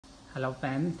Hello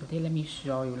fans, today let me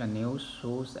show you the new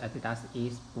shoes Adidas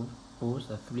Yeezy Boost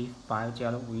 350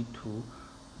 V2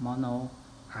 mono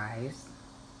eyes.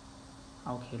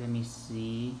 Okay, let me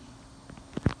see.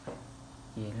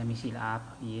 Yeah, let me see the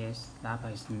upper. Yes, the upper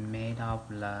is made of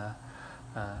the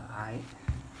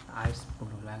ice blue,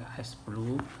 like ice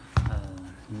blue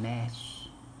mesh.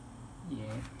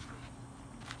 Yeah.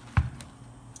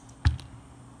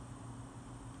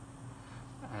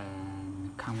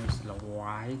 And come with the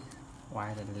white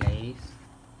lace.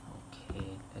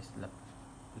 Okay, that's the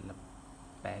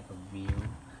back view.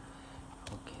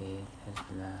 Okay, that's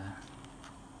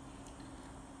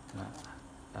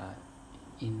the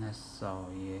inner sole.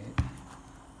 Yeah.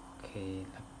 Okay,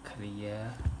 the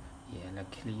clear. Yeah, the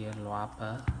clear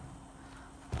rubber.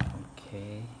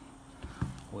 Okay,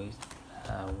 with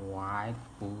a white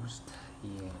boost.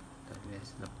 Yeah,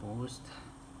 that's the boost.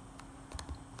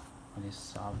 On this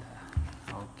soft.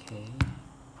 Okay,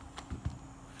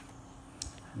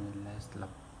 and that's the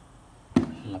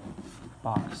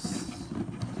box.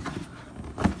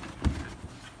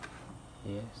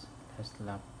 Yes, that's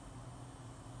the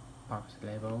box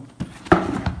label.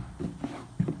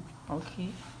 Okay,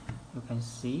 you can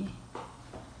see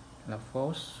the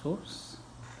four shoes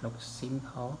look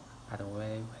simple but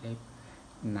very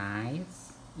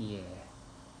nice. Yeah,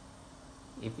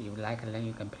 if you like, then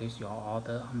you can place your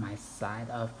order on my site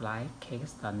of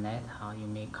lightacque.net, or you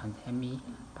may contact me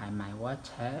by my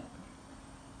WhatsApp.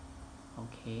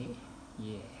 Okay,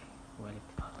 yeah, very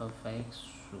perfect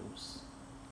shoes.